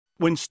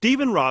When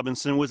Stephen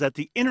Robinson was at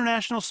the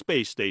International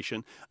Space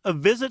Station, a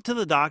visit to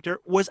the doctor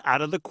was out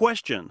of the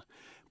question.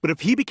 But if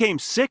he became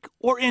sick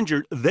or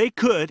injured, they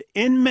could,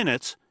 in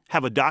minutes,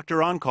 have a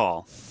doctor on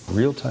call.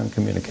 Real-time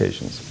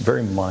communications,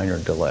 very minor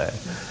delay.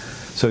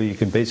 So you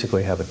can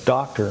basically have a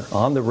doctor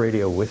on the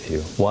radio with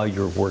you while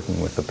you're working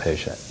with the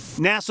patient.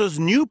 NASA's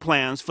new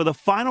plans for the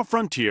final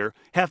frontier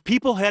have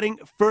people heading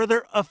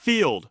further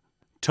afield,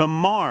 to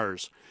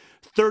Mars,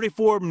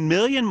 34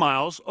 million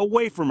miles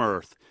away from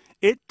Earth.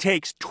 It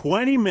takes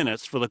 20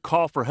 minutes for the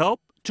call for help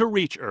to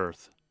reach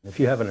Earth. If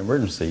you have an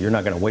emergency, you're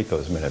not going to wait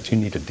those minutes. You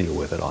need to deal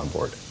with it on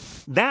board.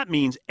 That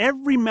means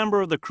every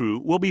member of the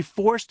crew will be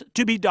forced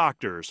to be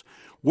doctors,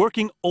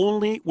 working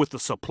only with the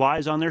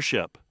supplies on their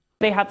ship.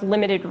 They have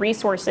limited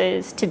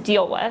resources to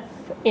deal with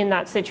in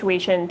that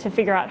situation to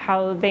figure out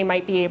how they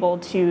might be able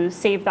to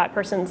save that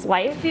person's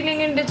life.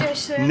 Feeling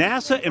indigestion.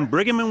 NASA and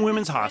Brigham and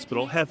Women's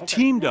Hospital have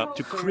teamed up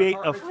to create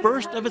a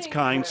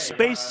first-of-its-kind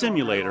space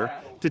simulator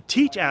to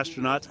teach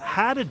astronauts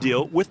how to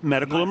deal with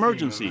medical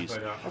emergencies,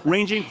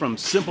 ranging from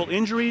simple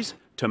injuries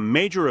to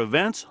major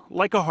events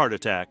like a heart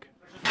attack.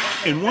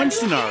 In one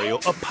scenario,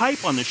 a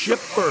pipe on the ship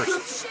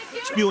bursts,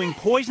 spewing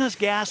poisonous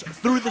gas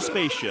through the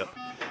spaceship.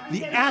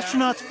 The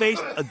astronauts face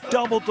a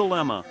double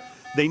dilemma.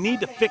 They need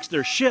to fix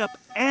their ship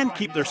and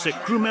keep their sick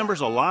crew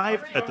members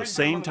alive at the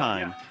same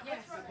time.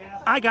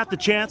 I got the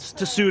chance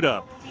to suit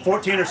up.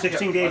 14 or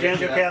 16 gauge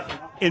angio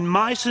cap. In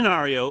my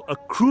scenario, a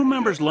crew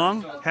member's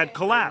lung had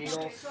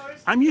collapsed.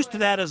 I'm used to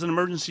that as an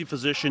emergency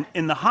physician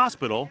in the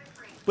hospital,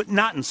 but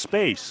not in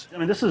space. I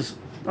mean, this is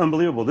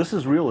unbelievable. This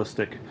is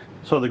realistic.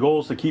 So the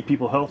goal is to keep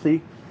people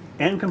healthy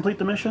and complete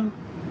the mission?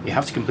 You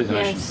have to complete the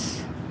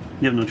mission.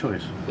 You have no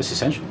choice. It's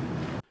essential.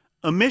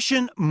 A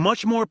mission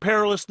much more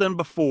perilous than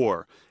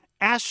before.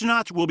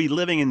 Astronauts will be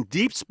living in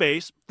deep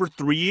space for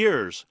 3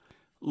 years,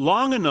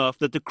 long enough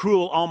that the crew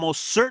will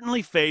almost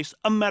certainly face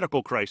a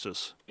medical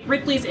crisis.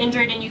 Ripley's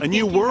injured and you A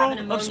new world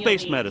of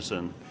space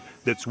medicine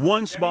that's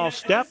one small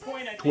step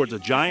towards a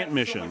giant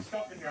mission.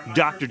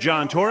 Dr.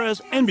 John Torres,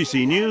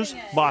 NBC News,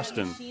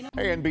 Boston.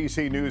 Hey,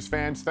 NBC News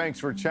fans, thanks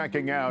for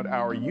checking out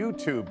our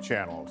YouTube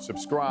channel.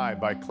 Subscribe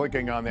by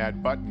clicking on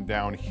that button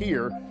down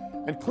here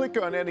and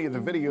click on any of the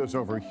videos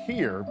over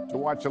here to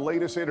watch the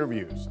latest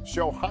interviews,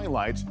 show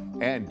highlights,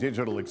 and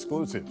digital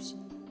exclusives.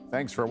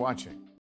 Thanks for watching.